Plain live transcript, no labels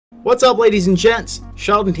What's up, ladies and gents?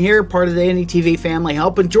 Sheldon here, part of the any.TV family,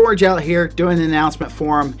 helping George out here, doing an announcement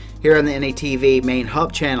for him here on the any.TV main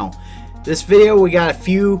hub channel. This video, we got a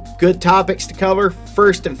few good topics to cover.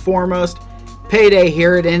 First and foremost, Payday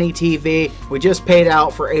here at any.TV. We just paid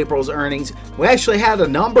out for April's earnings. We actually had a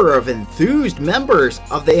number of enthused members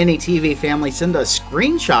of the any.TV family send us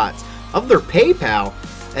screenshots of their PayPal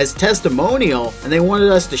as testimonial, and they wanted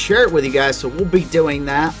us to share it with you guys, so we'll be doing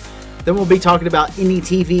that. Then we'll be talking about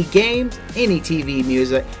any.TV games, any.TV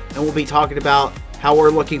music, and we'll be talking about how we're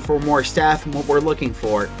looking for more staff and what we're looking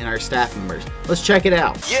for in our staff members. Let's check it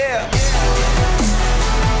out. Yeah.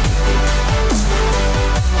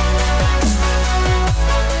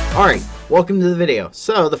 Alright, welcome to the video.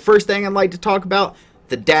 So the first thing I'd like to talk about,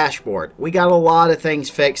 the dashboard. We got a lot of things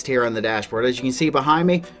fixed here on the dashboard. As you can see behind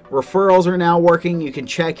me, referrals are now working. You can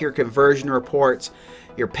check your conversion reports.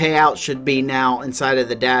 Your payout should be now inside of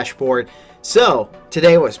the dashboard. So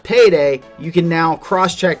today was payday. You can now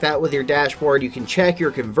cross-check that with your dashboard. You can check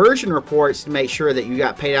your conversion reports to make sure that you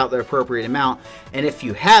got paid out the appropriate amount. And if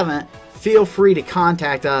you haven't, feel free to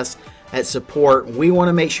contact us at support. We want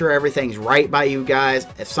to make sure everything's right by you guys.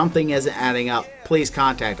 If something isn't adding up, please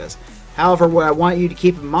contact us. However, what I want you to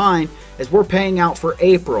keep in mind is we're paying out for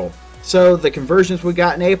April. So the conversions we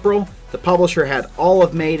got in April, the publisher had all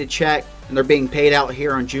of May to check, and they're being paid out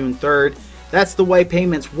here on June 3rd. That's the way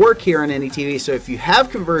payments work here on any.TV. So if you have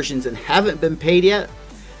conversions and haven't been paid yet,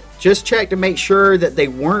 just check to make sure that they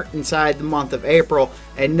weren't inside the month of April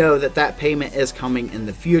and know that that payment is coming in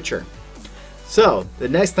the future. So the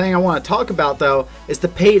next thing I want to talk about though is the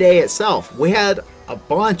payday itself. We had a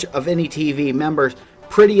bunch of any.TV members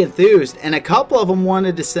pretty enthused, and a couple of them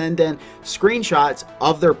wanted to send in screenshots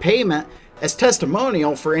of their payment as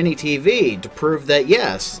testimonial for any.TV to prove that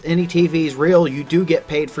yes, any.TV is real, you do get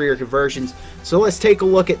paid for your conversions. So let's take a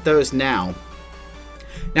look at those now.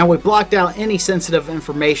 Now, we blocked out any sensitive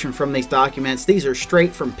information from these documents. These are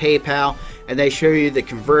straight from PayPal, and they show you the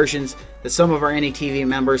conversions that some of our any.TV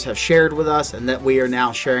members have shared with us and that we are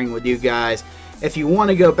now sharing with you guys. If you want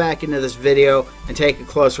to go back into this video and take a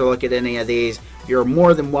closer look at any of these, you're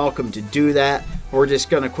more than welcome to do that. We're just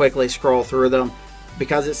going to quickly scroll through them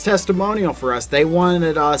because it's testimonial for us. They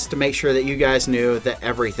wanted us to make sure that you guys knew that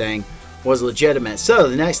everything was legitimate. So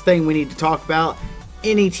the next thing we need to talk about,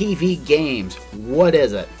 any.TV games. What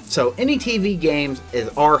is it? So any.TV games is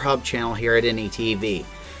our hub channel here at any.TV.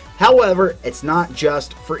 However, it's not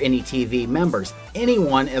just for any.TV members.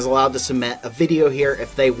 Anyone is allowed to submit a video here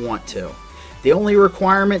if they want to. The only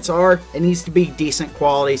requirements are it needs to be decent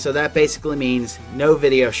quality, so that basically means no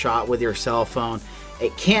video shot with your cell phone.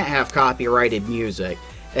 It can't have copyrighted music.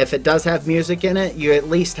 If it does have music in it, you at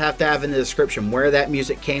least have to have in the description where that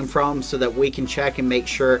music came from so that we can check and make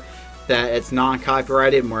sure that it's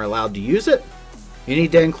non-copyrighted and we're allowed to use it. You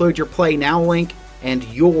need to include your Play Now link and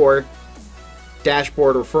your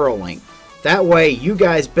dashboard referral link. That way you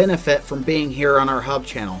guys benefit from being here on our hub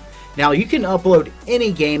channel. Now you can upload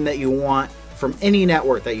any game that you want from any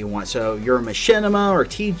network that you want. So you're a Machinima or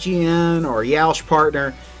TGN or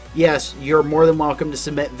unpartner. Yes, you're more than welcome to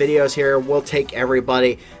submit videos here. We'll take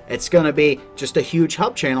everybody. It's going to be just a huge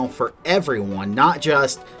hub channel for everyone, not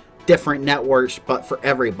just different networks, but for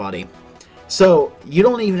everybody. So you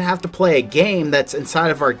don't even have to play a game that's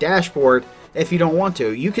inside of our dashboard if you don't want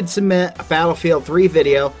to. You could submit a Battlefield 3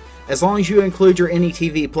 video. As long as you include your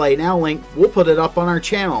any.TV Play Now link, we'll put it up on our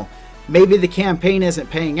channel. Maybe the campaign isn't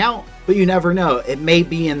paying out, but you never know. It may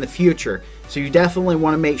be in the future. So you definitely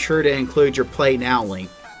want to make sure to include your Play Now link.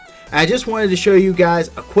 I just wanted to show you guys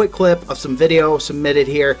a quick clip of some video submitted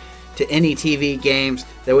here to any.TV games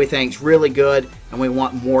that we think is really good, and we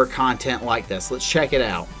want more content like this. Let's check it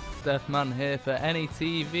out. Deathman here for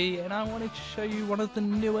any.TV, and I wanted to show you one of the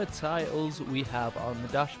newer titles we have on the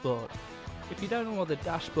dashboard. If you don't know what the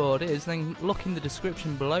dashboard is, then look in the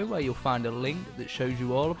description below where you'll find a link that shows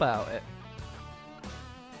you all about it.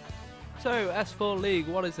 So S4 League,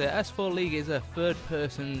 what is it? S4 League is a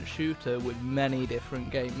third-person shooter with many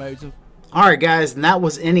different game modes. Alright guys, and that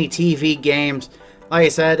was any.TV games. Like I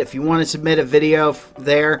said, if you want to submit a video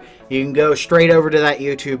there, you can go straight over to that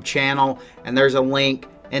YouTube channel, and there's a link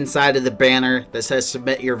inside of the banner that says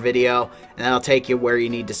submit your video, and that'll take you where you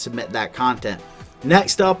need to submit that content.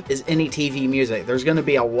 Next up is any.TV music. There's going to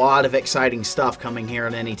be a lot of exciting stuff coming here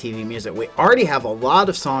on any.TV music. We already have a lot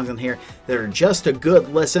of songs in here that are just a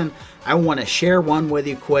good listen. I want to share one with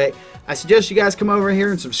you quick. I suggest you guys come over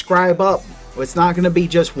here and subscribe up. It's not going to be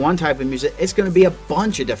just one type of music. It's going to be a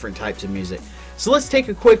bunch of different types of music. So let's take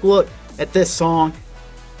a quick look at this song,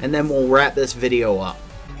 and then we'll wrap this video up.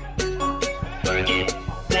 Work it,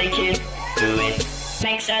 make it, do it,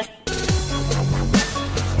 makes us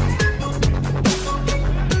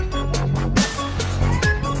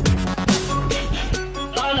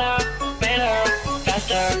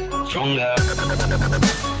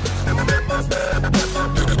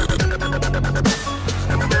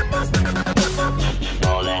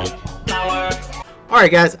Alright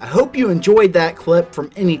guys, I hope you enjoyed that clip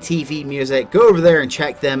from any.TV Music. Go over there and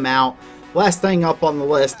check them out. Last thing up on the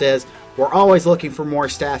list is we're always looking for more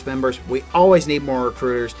staff members. We always need more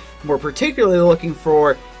recruiters. And we're particularly looking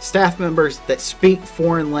for staff members that speak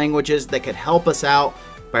foreign languages that could help us out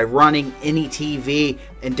by running any.TV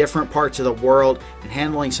in different parts of the world and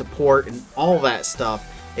handling support and all that stuff.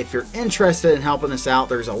 If you're interested in helping us out,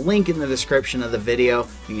 there's a link in the description of the video.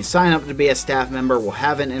 You can sign up to be a staff member. We'll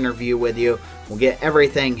have an interview with you. We'll get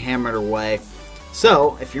everything hammered away.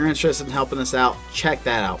 So if you're interested in helping us out, check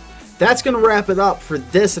that out. That's going to wrap it up for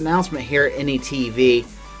this announcement here at any.TV.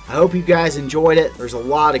 I hope you guys enjoyed it. There's a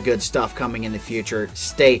lot of good stuff coming in the future.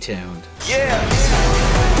 Stay tuned. Yeah.